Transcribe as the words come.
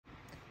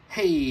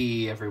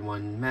Hey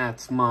everyone,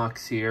 Matt's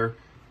Mox here,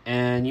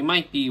 and you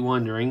might be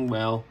wondering,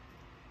 well,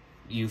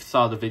 you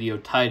saw the video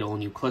title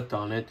and you clicked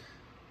on it,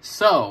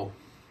 so,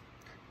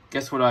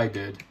 guess what I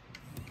did?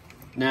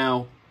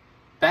 Now,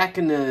 back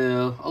in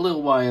a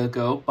little while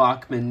ago,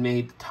 Bachmann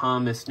made the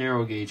Thomas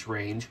narrow gauge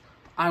range.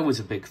 I was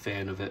a big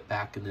fan of it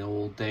back in the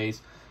old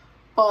days,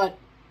 but,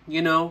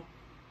 you know,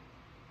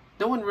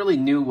 no one really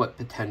knew what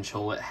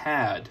potential it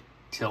had,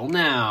 till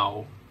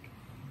now.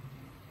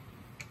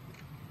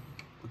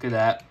 Look at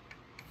that.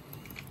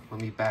 Let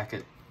me back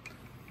it.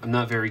 I'm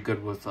not very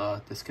good with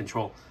this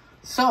control.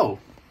 So,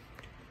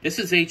 this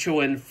is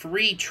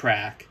HOn3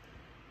 track.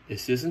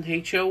 This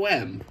isn't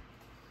HOM.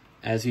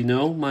 As you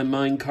know, my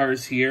mine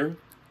cars here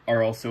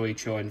are also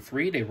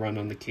HOn3. They run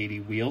on the Katy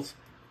wheels.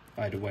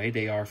 By the way,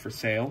 they are for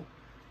sale.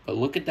 But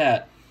look at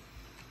that.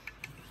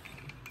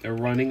 They're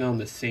running on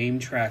the same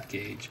track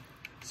gauge.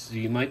 So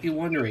you might be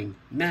wondering,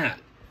 Matt,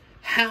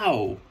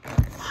 how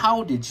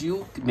did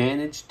you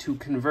manage to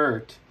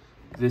convert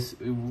this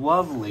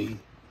lovely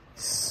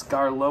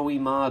Skarloey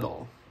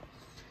model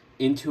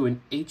into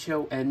an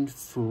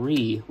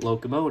HOn3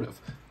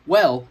 locomotive?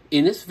 Well,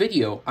 in this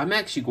video, I'm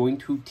actually going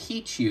to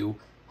teach you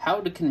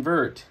how to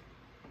convert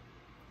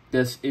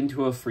this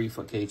into a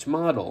 3-foot gauge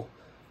model.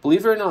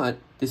 Believe it or not,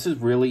 this is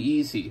really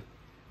easy.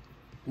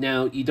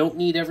 Now, you don't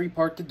need every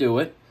part to do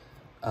it.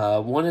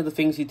 One of the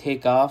things you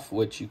take off,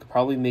 which you could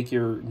probably make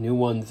your new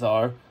ones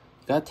are,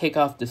 you gotta take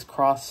off this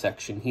cross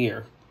section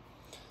here.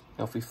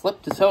 Now, if we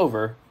flip this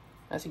over,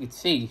 as you can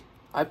see,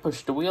 I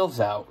pushed the wheels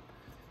out.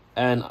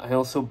 And I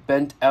also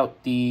bent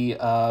out the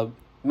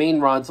main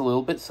rods a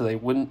little bit so they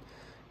wouldn't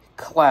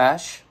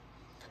clash.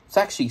 It's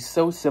actually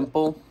so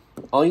simple.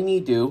 All you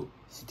need to do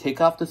is take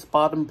off this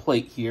bottom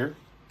plate here,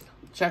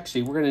 which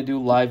actually we're going to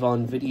do live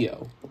on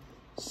video.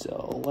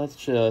 So let's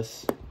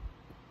just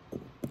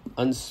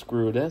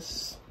unscrew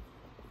this.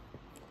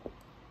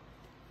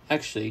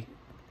 Actually,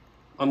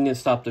 I'm going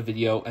to stop the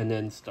video and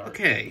then start.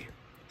 Okay,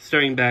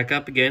 starting back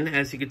up again.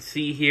 As you can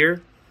see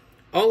here,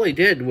 all I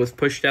did was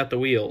pushed out the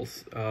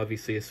wheels.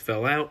 Obviously, this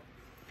fell out.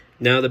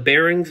 Now, the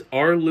bearings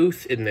are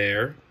loose in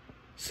there,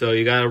 so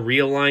you gotta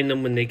realign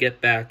them when they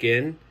get back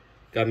in.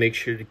 Gotta make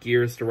sure the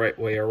gear is the right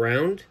way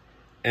around.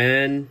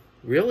 And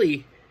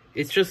really,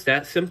 it's just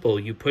that simple.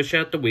 You push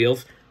out the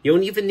wheels. You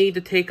don't even need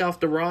to take off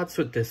the rods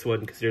with this one,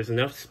 because there's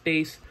enough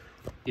space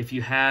if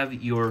you have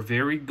your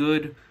very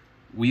good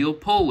wheel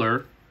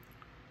puller,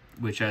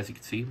 which, as you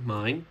can see,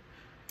 mine,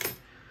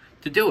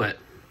 to do it.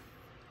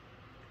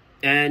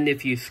 And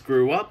if you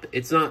screw up,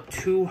 it's not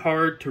too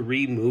hard to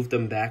remove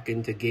them back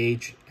into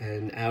gauge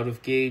and out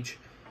of gauge.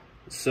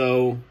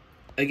 So,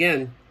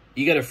 again,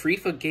 you got a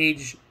 3-foot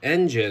gauge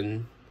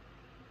engine,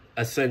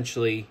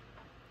 essentially,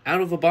 out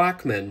of a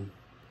Bachmann.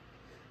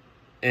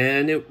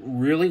 And it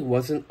really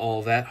wasn't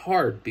all that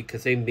hard,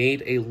 because they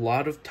made a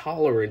lot of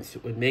tolerance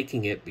when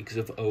making it because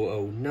of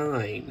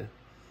 009.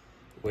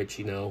 Which,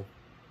 you know,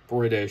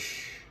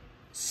 British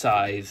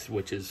size,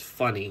 which is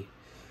funny.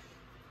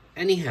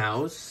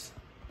 Anyhows,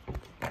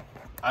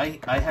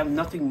 I have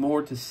nothing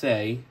more to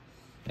say,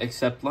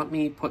 except let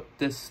me put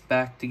this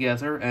back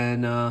together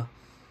and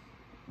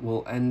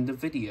we'll end the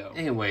video.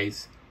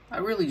 Anyways, I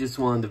really just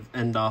wanted to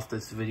end off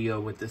this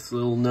video with this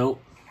little note.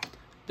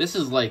 This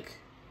is like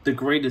the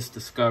greatest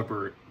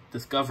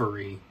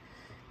discovery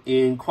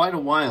in quite a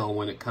while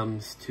when it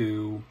comes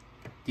to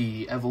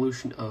the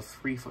evolution of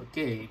 3-foot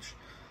gauge.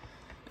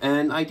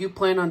 And I do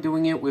plan on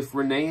doing it with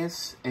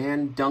Rheneas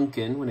and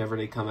Duncan whenever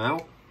they come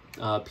out.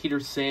 Peter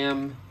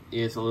Sam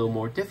is a little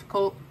more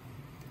difficult.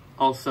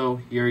 Also,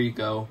 here you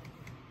go.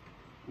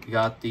 We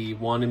got the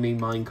Wannabe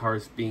mine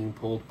cars being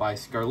pulled by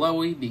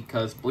Skarloey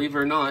because, believe it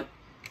or not,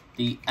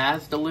 the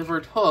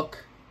as-delivered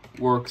hook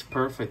works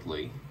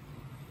perfectly.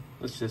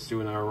 Let's just do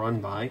another run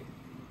by.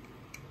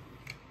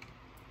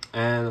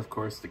 And, of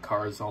course, the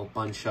cars all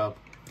bunch up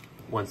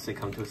once they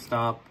come to a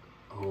stop.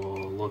 Oh,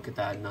 look at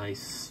that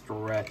nice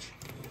stretch.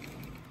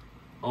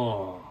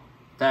 Oh,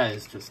 that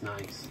is just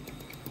nice.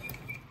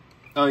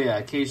 Oh yeah,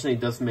 occasionally it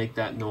does make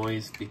that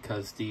noise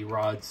because the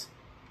rods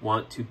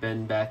want to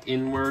bend back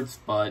inwards,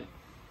 but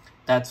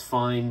that's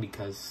fine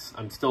because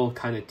I'm still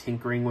kind of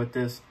tinkering with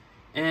this,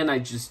 and I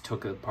just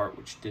took it apart,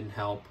 which didn't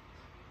help.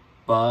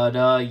 But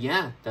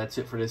yeah, that's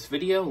it for this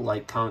video.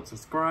 Like, comment,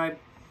 subscribe,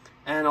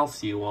 and I'll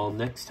see you all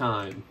next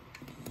time.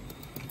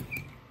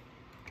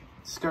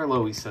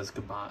 Skarloey says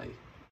goodbye.